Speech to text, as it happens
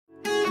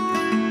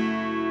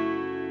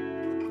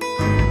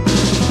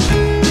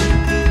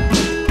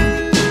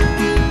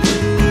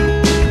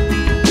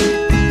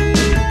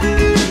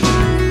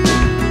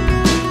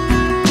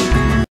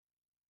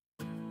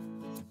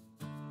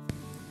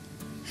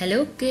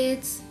Hello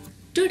kids!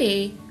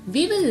 Today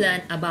we will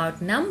learn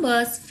about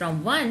numbers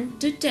from 1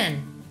 to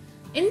 10.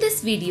 In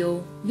this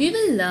video, we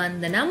will learn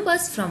the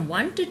numbers from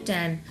 1 to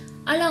 10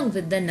 along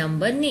with the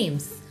number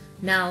names.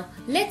 Now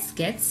let's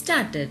get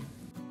started.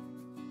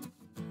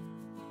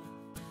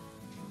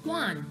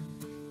 1.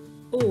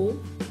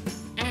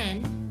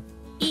 O-N-E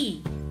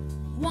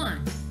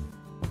 1.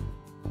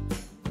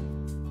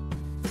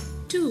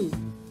 2.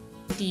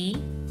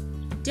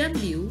 T-W-O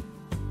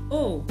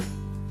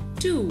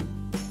 2.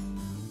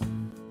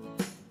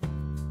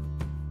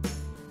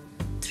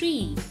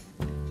 3.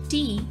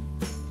 T-H-R-E-E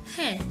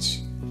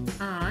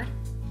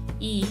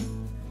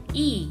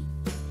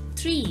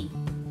 3.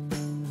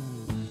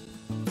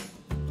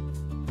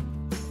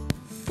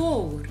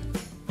 4.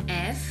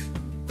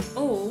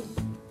 F-O-U-R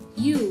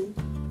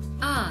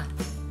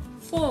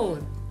 4.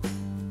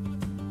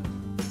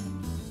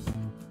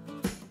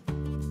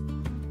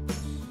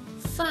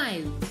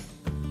 5.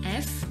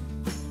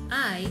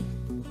 F-I-V-E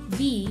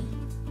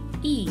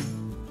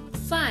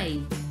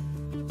 5.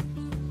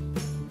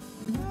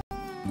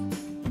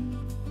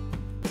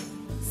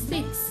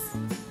 6.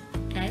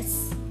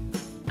 S-I-X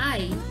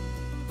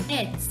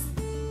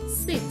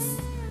 6.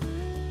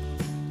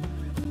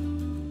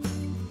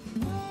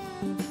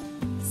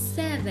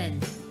 7.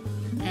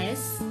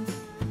 S-E-V-E-N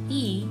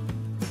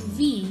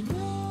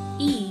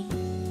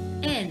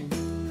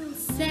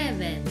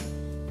 7.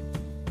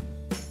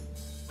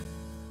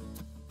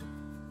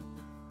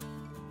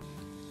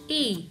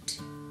 8.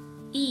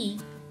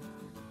 E-I-G-H-T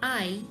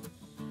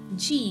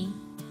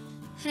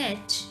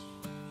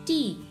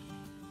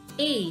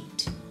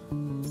 8.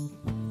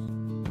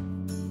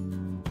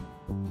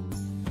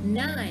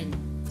 9.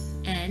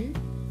 N-I-N-E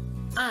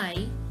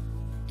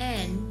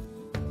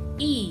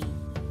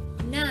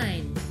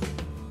 9.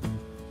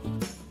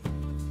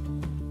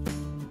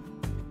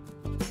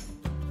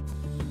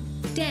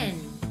 10.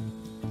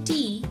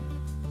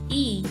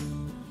 T-E-N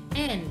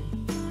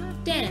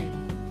 10.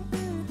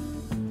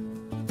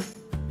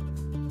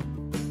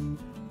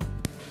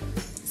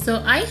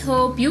 So I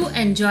hope you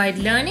enjoyed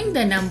learning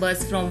the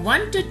numbers from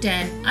 1 to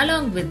 10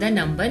 along with the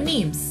number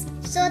names.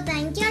 So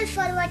thank you all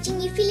for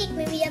watching. If you like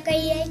my video,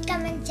 rate,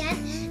 comment, share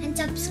and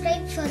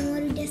subscribe for more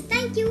videos.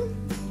 Thank you.